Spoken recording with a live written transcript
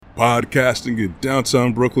Podcasting in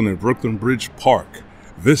downtown Brooklyn and Brooklyn Bridge Park.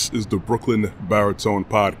 This is the Brooklyn Baritone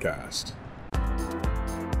Podcast.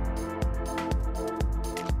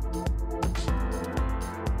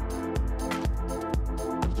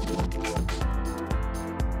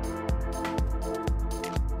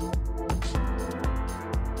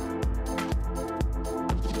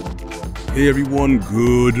 Hey everyone,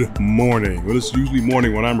 good morning. Well, it's usually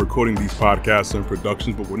morning when I'm recording these podcasts and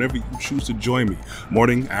productions, but whenever you choose to join me,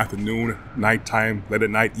 morning, afternoon, nighttime, late at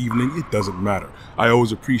night, evening, it doesn't matter. I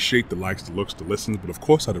always appreciate the likes, the looks, the listens, but of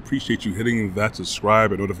course I'd appreciate you hitting that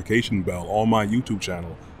subscribe and notification bell on my YouTube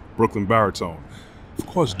channel, Brooklyn Baritone. Of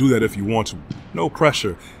course, do that if you want to. No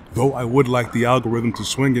pressure, though I would like the algorithm to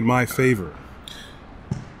swing in my favor.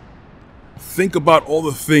 Think about all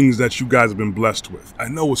the things that you guys have been blessed with. I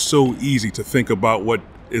know it's so easy to think about what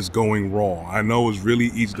is going wrong. I know it's really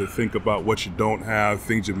easy to think about what you don't have,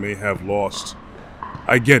 things you may have lost.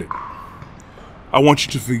 I get it. I want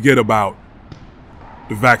you to forget about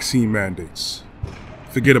the vaccine mandates.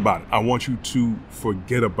 Forget about it. I want you to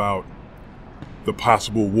forget about the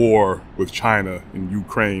possible war with China and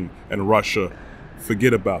Ukraine and Russia.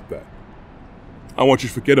 Forget about that. I want you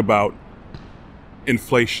to forget about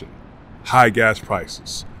inflation. High gas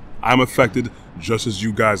prices. I'm affected just as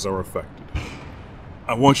you guys are affected.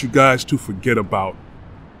 I want you guys to forget about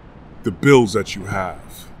the bills that you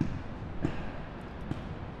have.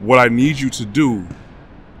 What I need you to do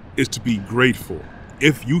is to be grateful.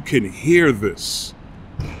 If you can hear this,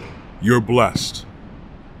 you're blessed.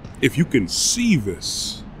 If you can see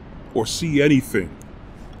this or see anything,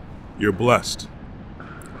 you're blessed.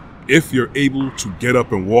 If you're able to get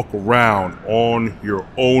up and walk around on your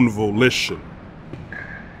own volition,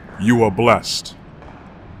 you are blessed.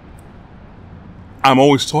 I'm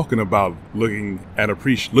always talking about looking at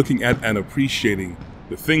and appreciating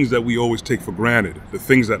the things that we always take for granted, the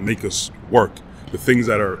things that make us work, the things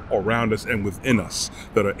that are around us and within us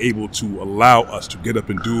that are able to allow us to get up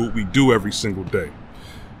and do what we do every single day.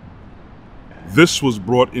 This was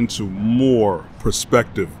brought into more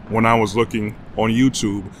perspective when I was looking on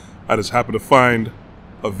YouTube. I just happened to find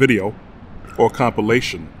a video or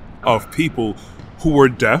compilation of people who were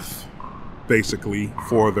deaf, basically,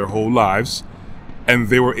 for their whole lives, and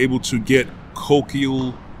they were able to get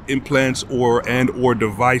cochlear implants or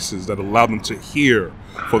devices that allowed them to hear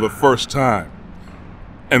for the first time.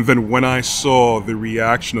 And then when I saw the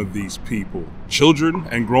reaction of these people, children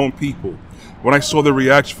and grown people, when I saw the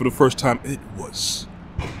reaction for the first time, it was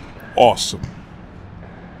awesome.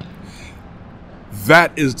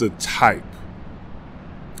 That is the type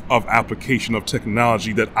of application of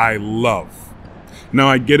technology that I love. Now,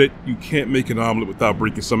 I get it. You can't make an omelet without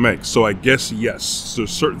breaking some eggs. So I guess, yes,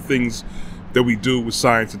 there's certain things that we do with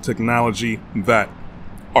science and technology that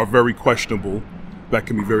are very questionable, that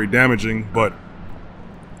can be very damaging. But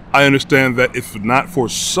I understand that if not for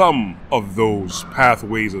some of those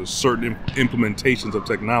pathways or certain implementations of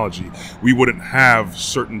technology, we wouldn't have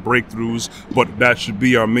certain breakthroughs, but that should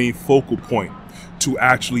be our main focal point to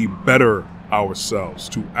actually better ourselves,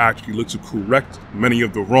 to actually look to correct many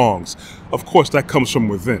of the wrongs. Of course, that comes from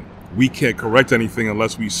within. We can't correct anything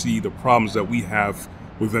unless we see the problems that we have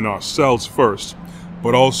within ourselves first,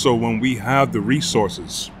 but also when we have the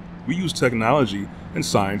resources. We use technology and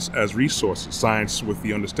science as resources. Science with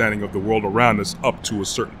the understanding of the world around us up to a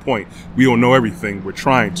certain point. We don't know everything, we're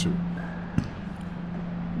trying to.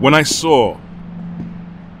 When I saw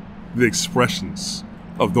the expressions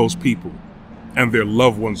of those people and their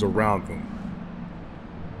loved ones around them,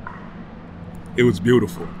 it was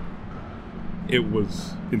beautiful. It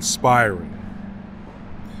was inspiring.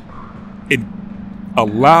 It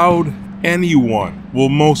allowed anyone, well,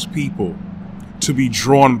 most people, to be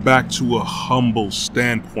drawn back to a humble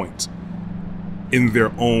standpoint in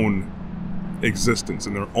their own existence,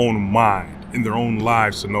 in their own mind, in their own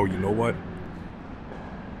lives, to know, you know what?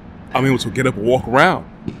 I'm able to get up and walk around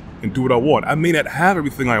and do what I want. I may not have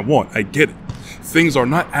everything I want. I get it. Things are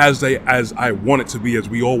not as I want it to be, as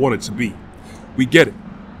we all want it to be. We get it.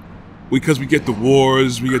 Because we get the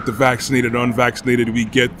wars, we get the vaccinated, unvaccinated, we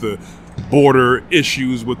get the border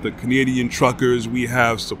issues with the Canadian truckers, we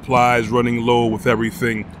have supplies running low with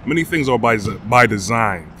everything. Many things are by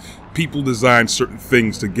design. People design certain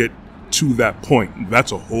things to get to that point.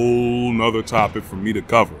 That's a whole nother topic for me to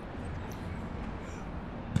cover.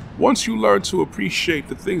 Once you learn to appreciate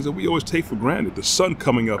the things that we always take for granted, the sun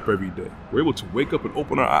coming up every day, we're able to wake up and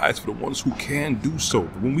open our eyes for the ones who can do so.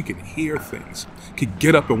 When we can hear things, can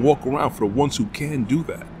get up and walk around for the ones who can do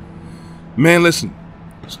that. Man, listen,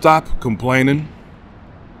 stop complaining,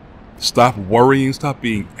 stop worrying, stop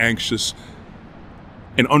being anxious,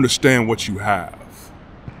 and understand what you have.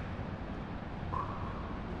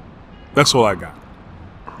 That's all I got.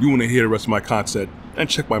 You want to hear the rest of my content and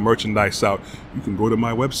check my merchandise out, you can go to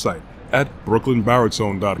my website at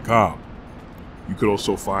brooklynbaritone.com. You could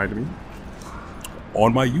also find me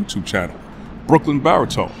on my YouTube channel, Brooklyn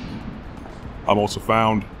Baritone. I'm also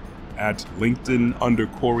found at LinkedIn under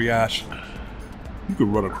Corey Ash. You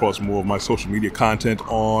can run across more of my social media content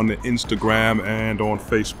on Instagram and on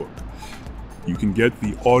Facebook. You can get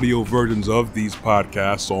the audio versions of these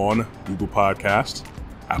podcasts on Google Podcasts,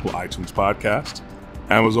 Apple iTunes Podcast,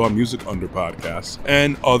 Amazon Music under Podcasts,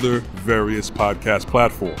 and other various podcast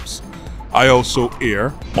platforms. I also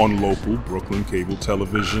air on local Brooklyn cable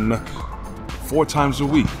television 4 times a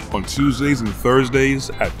week on Tuesdays and Thursdays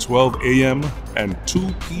at 12 a.m. and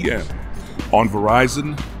 2 p.m. on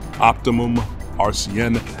Verizon, Optimum,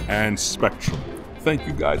 RCN, and Spectrum. Thank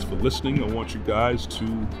you guys for listening. I want you guys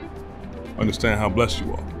to understand how blessed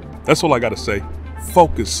you are. That's all I got to say.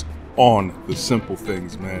 Focus on the simple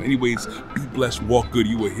things, man. Anyways, be blessed, walk good.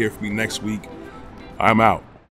 You will hear from me next week. I'm out.